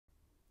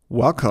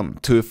Welcome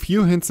to a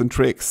few hints and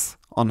tricks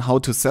on how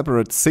to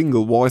separate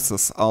single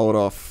voices out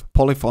of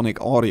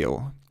polyphonic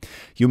audio.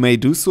 You may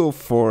do so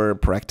for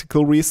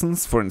practical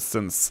reasons, for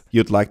instance,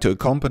 you'd like to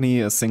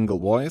accompany a single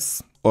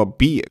voice or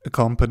be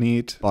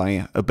accompanied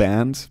by a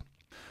band.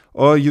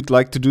 Or you'd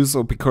like to do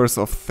so because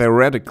of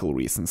theoretical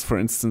reasons, for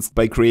instance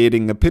by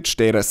creating a pitch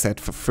data set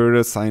for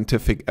further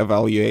scientific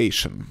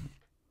evaluation.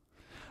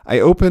 I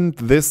opened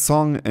this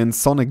song in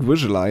Sonic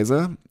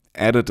Visualizer,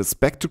 added a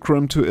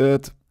spectrogram to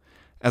it,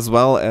 as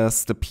well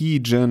as the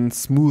pYin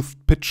Smooth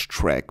Pitch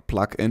Track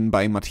plugin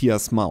by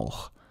Matthias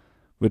Mauch,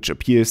 which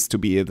appears to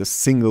be the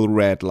single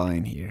red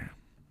line here.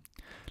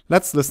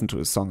 Let's listen to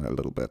the song a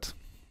little bit.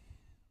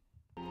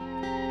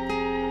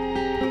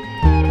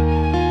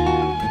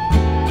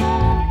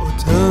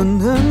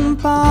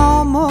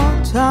 Tannenbaum,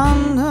 oh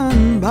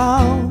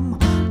Tannenbaum,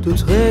 du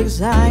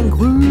trägst einen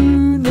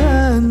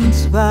grünen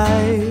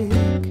Zweig,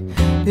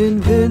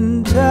 den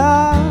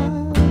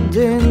Winter,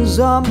 den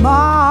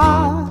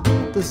Sommer,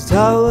 das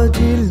dauert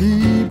die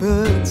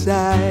liebe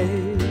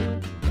Zeit.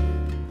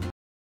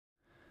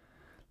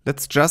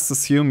 Let's just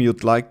assume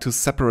you'd like to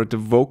separate the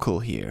vocal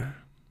here.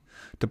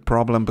 The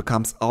problem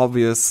becomes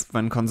obvious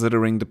when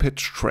considering the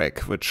pitch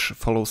track, which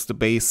follows the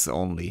bass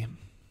only.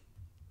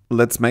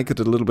 Let's make it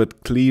a little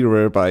bit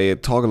clearer by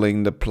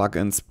toggling the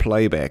plugin's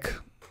playback.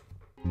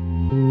 Oh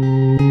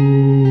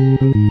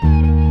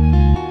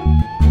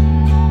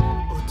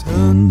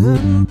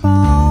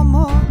Tannenbaum,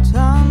 oh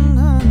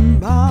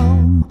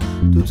Tannenbaum,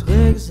 du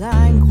trägst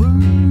einen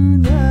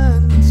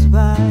grünen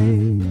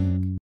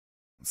Zweig.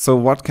 So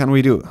what can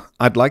we do?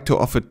 I'd like to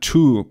offer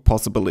two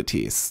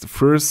possibilities. The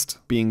first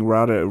being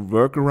rather a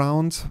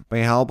workaround by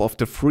help of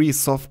the free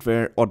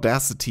software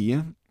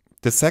Audacity.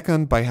 The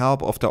second by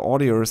help of the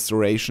audio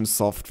restoration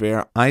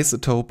software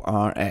Izotope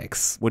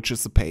RX, which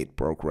is a paid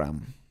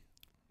program.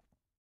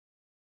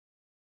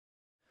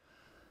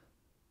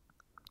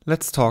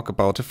 Let's talk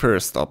about the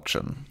first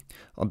option.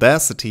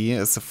 Audacity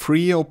is a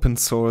free open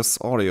source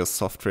audio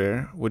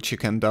software which you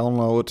can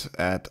download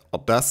at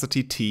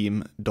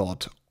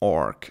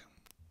audacityteam.org.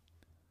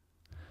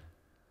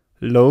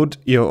 Load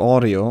your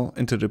audio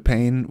into the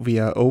pane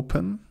via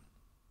Open.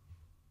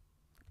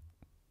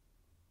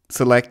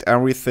 Select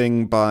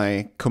everything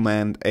by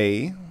Command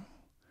A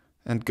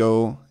and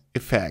go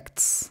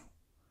Effects.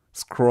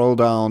 Scroll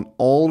down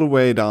all the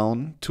way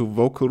down to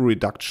Vocal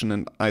Reduction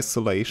and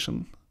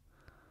Isolation.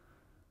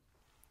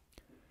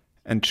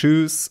 And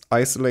choose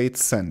Isolate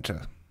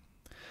Center.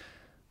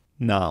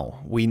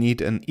 Now we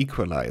need an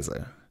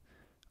equalizer.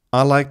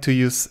 I like to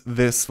use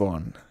this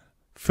one,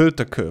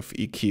 Filter Curve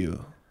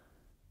EQ.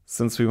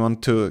 Since we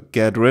want to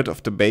get rid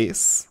of the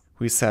bass,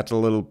 we set a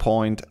little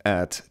point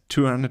at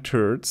 200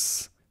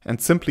 Hz and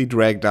simply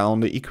drag down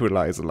the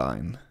equalizer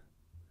line.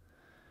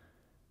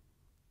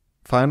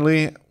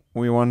 Finally,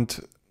 we want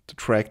the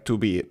track to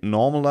be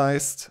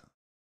normalized.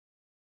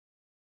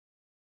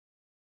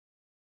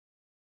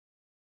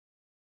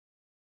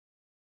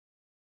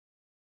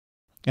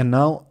 And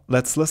now,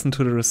 let's listen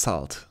to the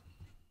result.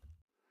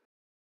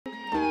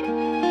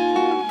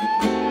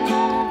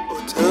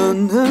 Oh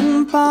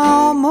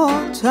Tannenbaum,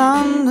 oh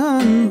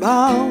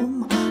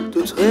Tannenbaum,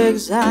 du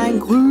trägst einen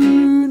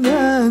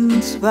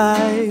grünen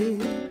Zweig.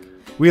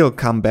 We'll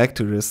come back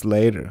to this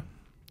later.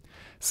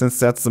 Since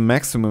that's the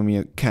maximum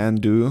you can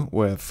do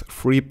with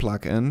free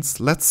plugins,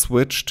 let's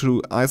switch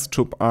to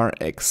Izotope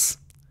RX.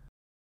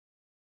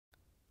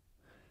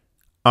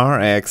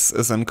 RX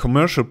is a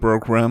commercial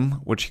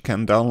program which you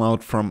can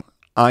download from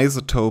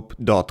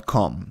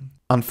izotope.com.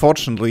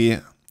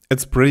 Unfortunately,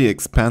 it's pretty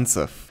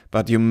expensive,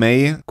 but you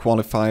may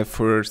qualify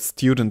for a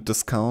student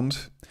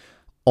discount.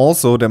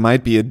 Also, there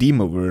might be a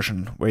demo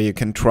version where you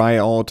can try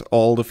out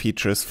all the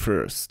features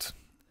first.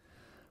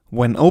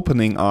 When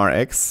opening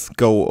RX,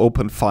 go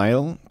Open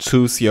File,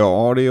 choose your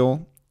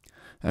audio,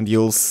 and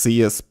you'll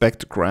see a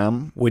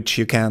spectrogram, which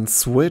you can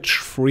switch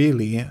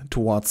freely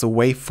towards a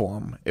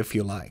waveform if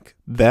you like.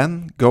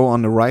 Then go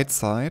on the right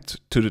side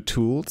to the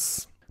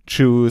tools,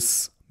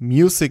 choose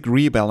Music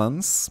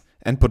Rebalance,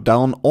 and put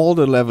down all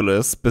the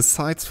levelers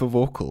besides for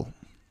vocal.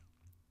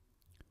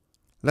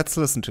 Let's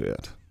listen to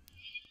it.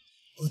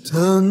 Oh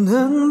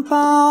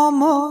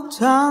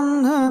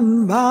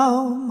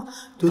Tannenbaum,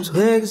 du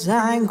trägst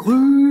einen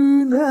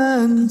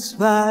grünen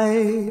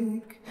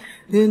Zweig.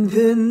 Den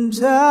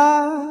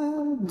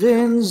Winter,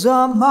 den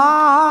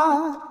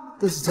Sommer,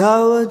 das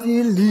dauert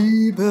die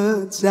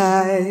liebe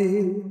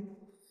Zeit.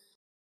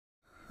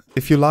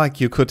 If you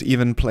like, you could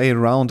even play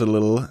around a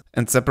little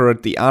and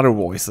separate the other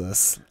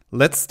voices.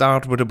 Let's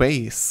start with the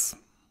bass.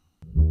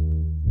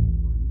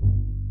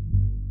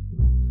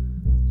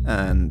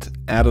 And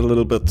add a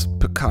little bit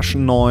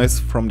percussion noise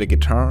from the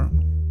guitar.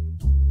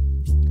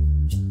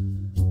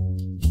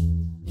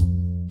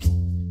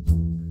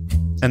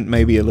 And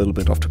maybe a little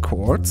bit of the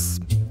chords.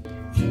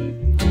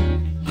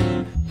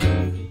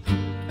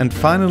 And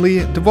finally,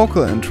 the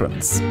vocal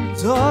entrance.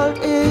 Sollt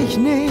ich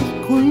nicht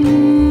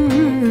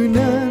grünen,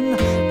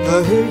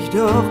 da ich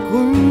doch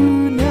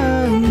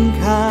grünen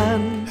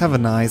kann. Have a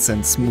nice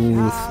and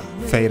smooth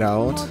fade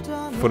out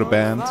for the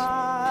band.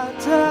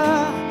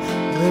 Vater,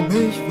 der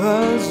mich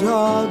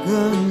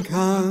versorgen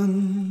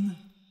kann.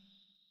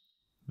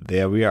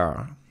 There we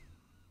are.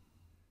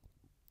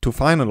 To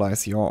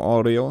finalize your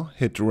audio,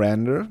 hit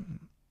render,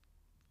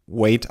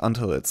 wait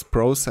until it's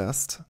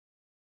processed,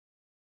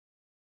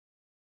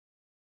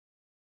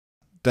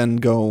 then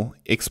go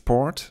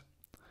export.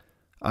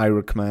 I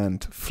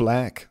recommend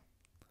FLAC,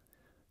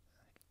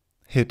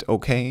 hit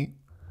OK,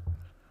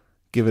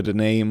 give it a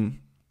name,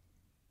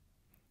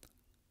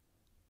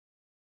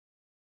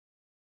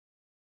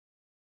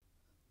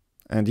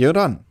 and you're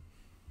done.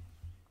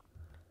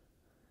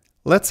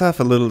 Let's have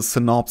a little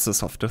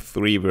synopsis of the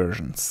 3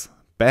 versions,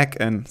 back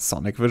in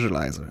Sonic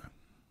Visualizer.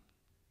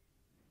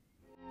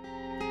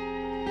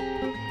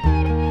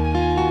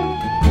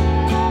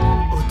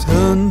 O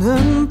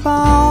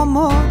Tannenbaum,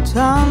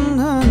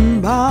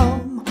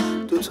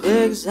 du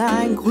trägst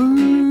einen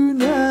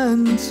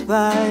grünen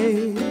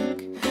Zweig.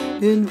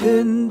 Den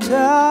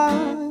Winter,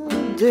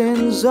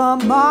 den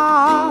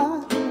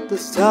Sommer,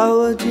 das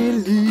dauert die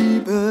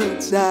liebe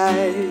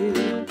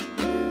Zeit.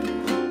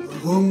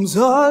 Warum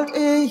soll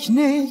ich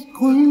nicht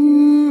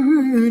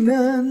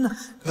grünen,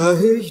 da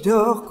ich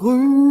doch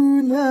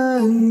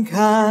grünen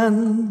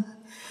kann?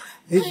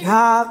 Ich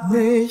hab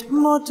nicht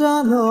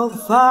Mutter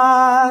noch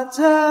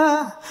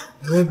Vater,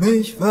 der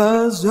mich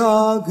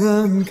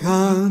versorgen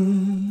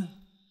kann.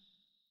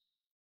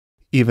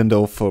 Even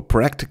though for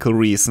practical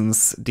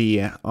reasons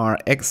the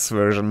RX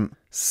version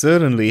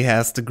certainly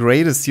has the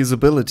greatest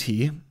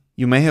usability,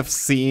 you may have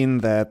seen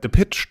that the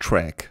pitch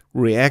track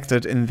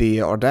reacted in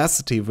the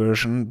Audacity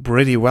version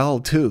pretty well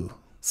too.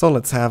 So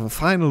let's have a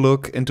final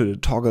look into the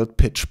toggled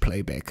pitch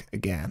playback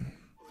again.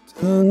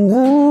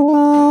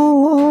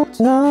 Tannenbaum,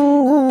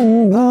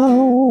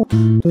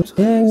 du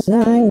trägst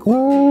einen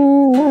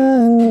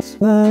grünen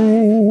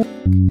Zweig.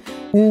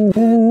 Den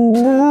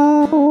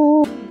Winter,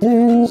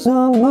 den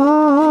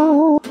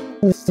Sommer,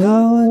 es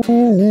dauert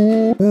die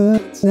liebe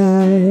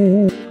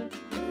Zeit.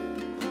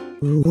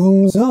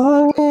 Warum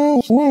soll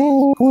ich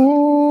nicht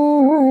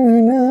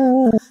grünen,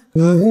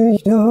 da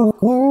ich doch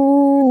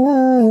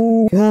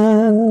grünen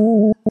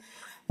kann?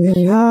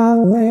 Ich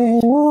hab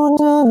nicht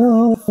Mutter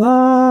noch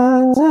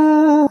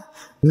Vater,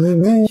 der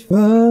mich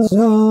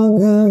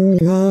versorgen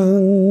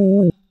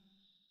kann.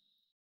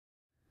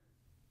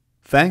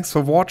 Thanks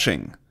for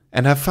watching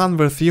and have fun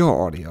with your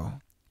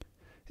audio.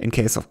 In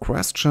case of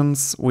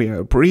questions, we are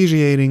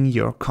appreciating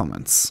your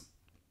comments.